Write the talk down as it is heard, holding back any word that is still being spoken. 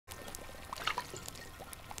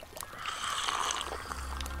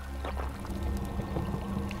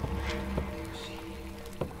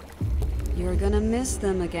You're gonna miss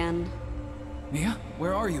them again. Mia,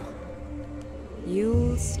 where are you?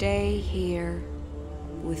 You'll stay here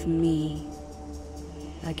with me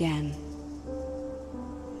again.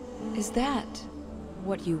 Is that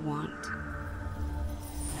what you want?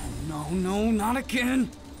 No, no, not again!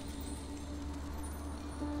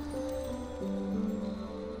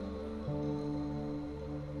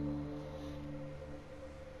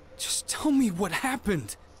 Just tell me what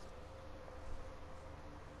happened!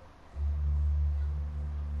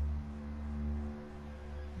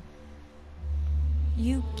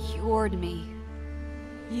 You cured me.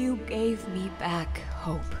 You gave me back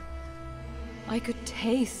hope. I could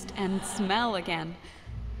taste and smell again.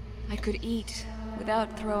 I could eat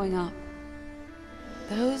without throwing up.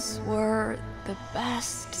 Those were the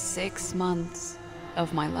best 6 months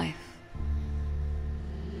of my life.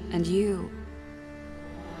 And you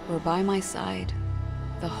were by my side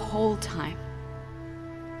the whole time.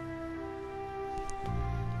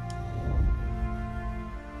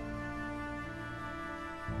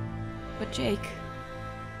 But Jake,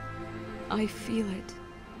 I feel it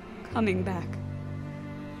coming back.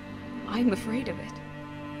 I'm afraid of it.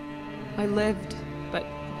 I lived, but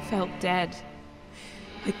felt dead.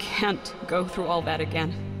 I can't go through all that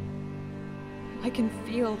again. I can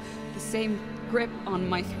feel the same grip on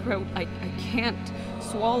my throat. I can't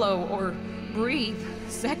swallow or breathe.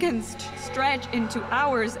 Seconds stretch into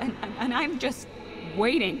hours, and I'm just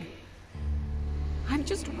waiting. I'm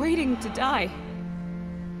just waiting to die.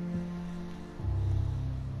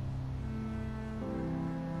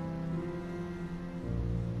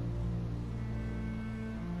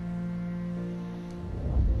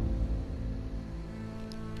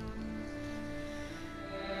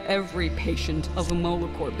 Every patient of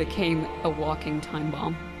Immolecorp became a walking time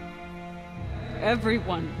bomb.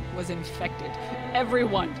 Everyone was infected.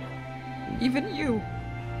 Everyone. Even you.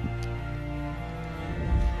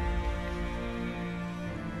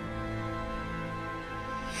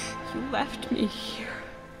 You left me here.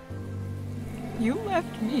 You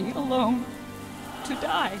left me alone to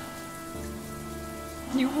die.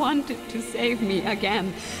 You wanted to save me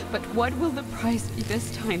again, but what will the price be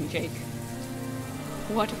this time, Jake?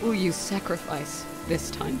 What will you sacrifice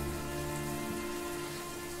this time?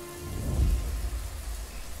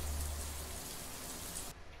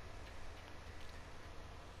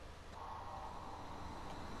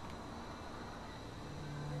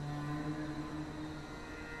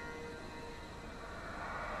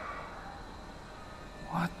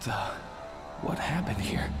 What happened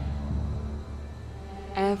here?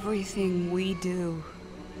 Everything we do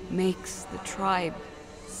makes the tribe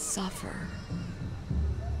suffer.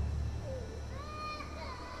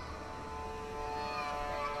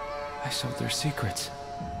 I sowed their secrets.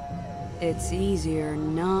 It's easier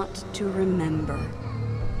not to remember,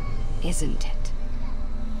 isn't it?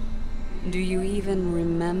 Do you even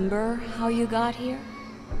remember how you got here?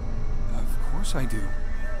 Of course I do.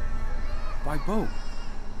 By boat.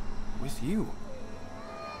 With you.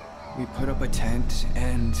 We put up a tent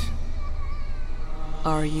and...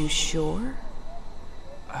 Are you sure?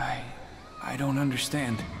 I don't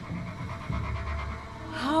understand.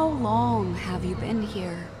 How long have you been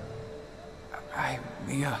here?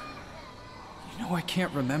 Mia, you know I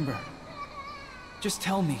can't remember. Just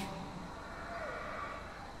tell me.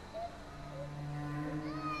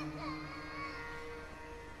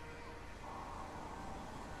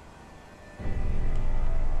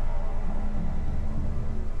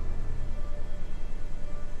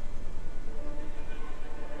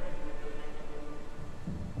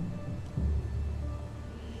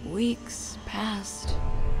 Weeks passed.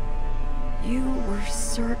 You were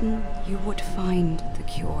certain you would find the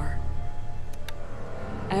cure.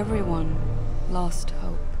 Everyone lost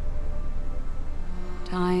hope.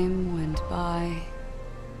 Time went by.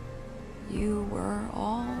 You were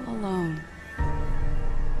all alone.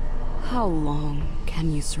 How long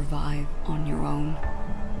can you survive on your own?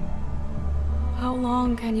 How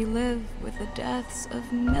long can you live with the deaths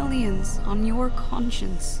of millions on your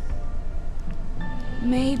conscience?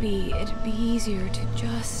 Maybe it'd be easier to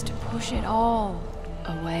just push it all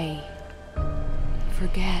away.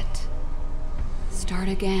 Forget. Start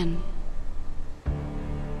again.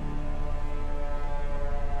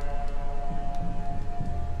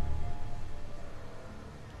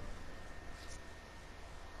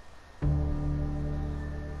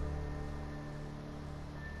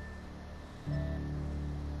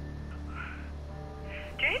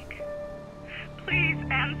 Jake? Please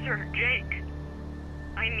answer, Jake.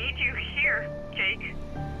 I need you here, Jake.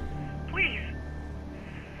 Please.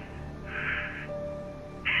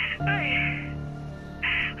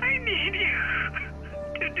 I need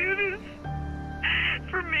you to do this.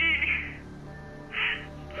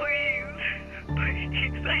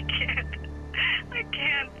 I can't. I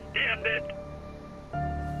can't stand it.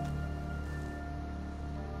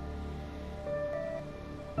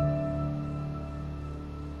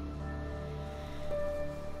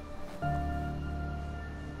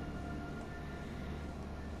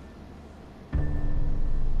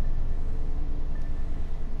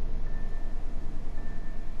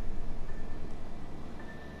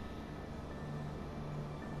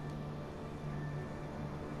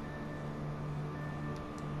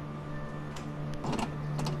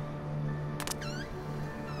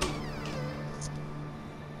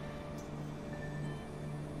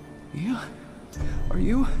 Mia? Are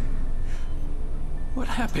you... What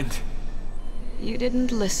happened? You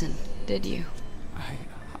didn't listen, did you? I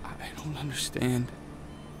don't understand.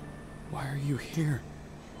 Why are you here?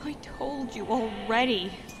 I told you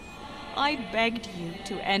already. I begged you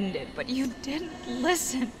to end it, but you didn't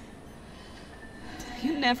listen.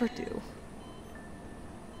 You never do.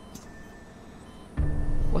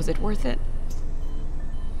 Was it worth it?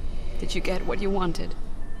 Did you get what you wanted?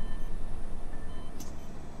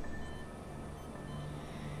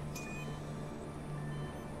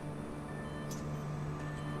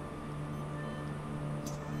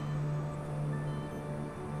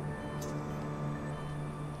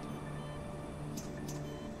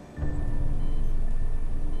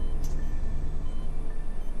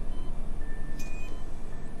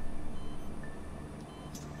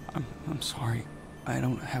 I'm sorry. I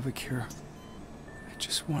don't have a cure. I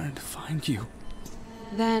just wanted to find you.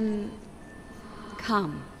 Then...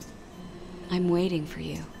 come. I'm waiting for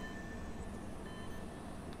you.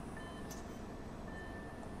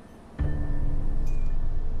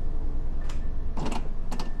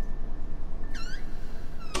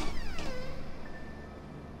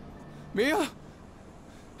 Mia?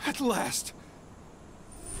 At last!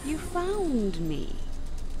 You found me.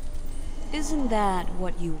 Isn't that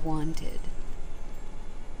what you wanted?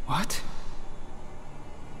 What?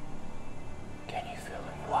 Can you feel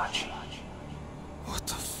him watching? What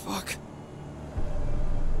the fuck?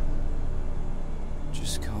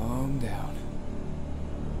 Just calm down.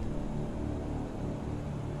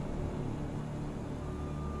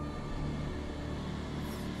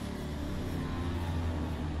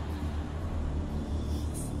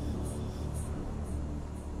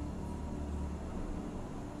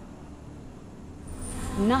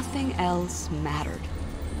 Nothing else mattered.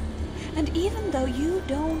 And even though you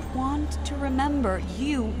don't want to remember,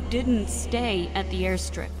 you didn't stay at the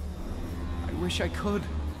airstrip. I wish I could.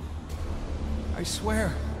 I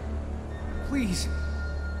swear. Please,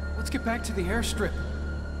 let's get back to the airstrip.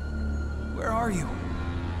 Where are you?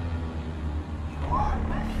 You are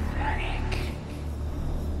pathetic.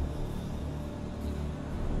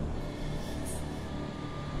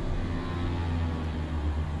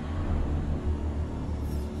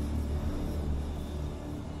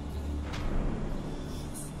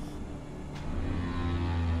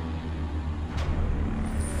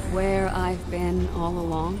 Where I've been all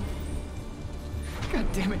along? God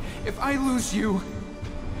damn it, if I lose you,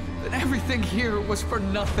 then everything here was for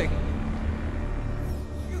nothing.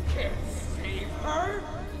 You can't save her!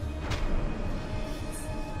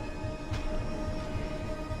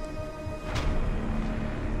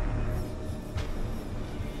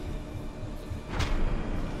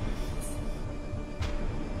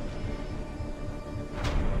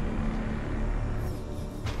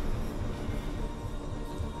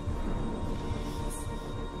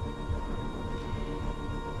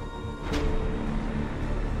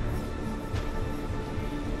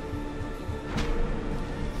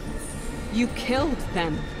 You killed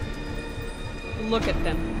them. Look at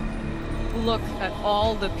them. Look at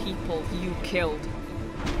all the people you killed.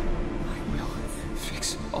 I will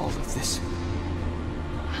fix all of this.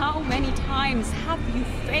 How many times have you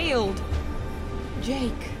failed?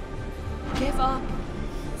 Jake, give up.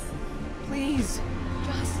 Please,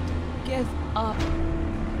 just give up.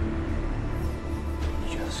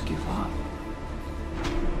 Just give up.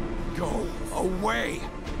 Go away!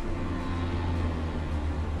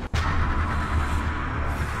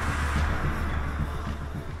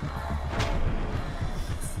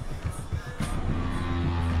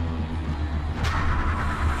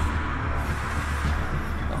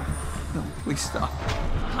 No, please stop.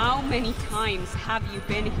 How many times have you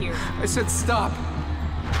been here? I said stop!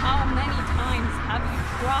 How many times have you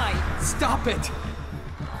tried? Stop it!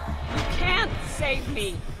 You can't save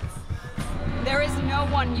me. There is no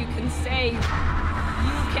one you can save.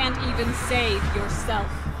 You can't even save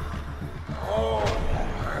yourself. Oh, that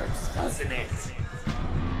hurts, doesn't it?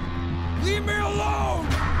 Leave me alone!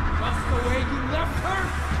 Just the way you left her?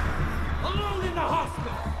 Alone in the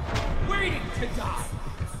hospital, waiting to die.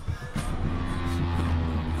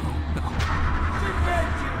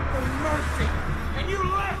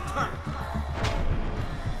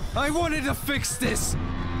 I wanted to fix this!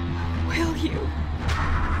 Will you?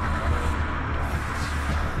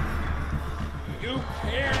 You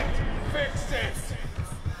can't fix it!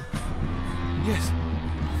 Yes,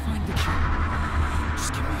 I'll find the cure.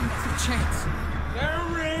 Just give me another chance.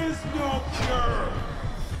 There is no cure!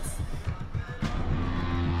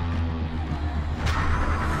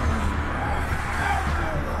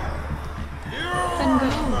 Then go.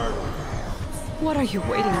 What are you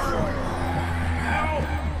waiting for?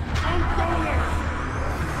 Don't go there!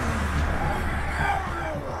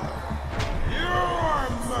 You are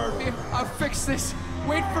murdered! I'll fix this.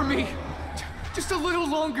 Wait for me. Just a little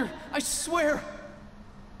longer, I swear.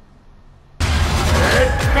 Get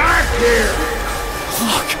back here!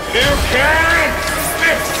 Fuck! You can't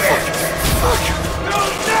fix it! Fuck!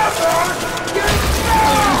 You'll never get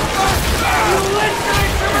back! You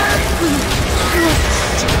listening to me?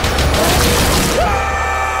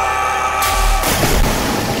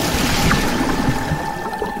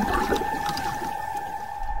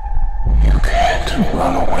 You can't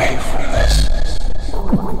run away from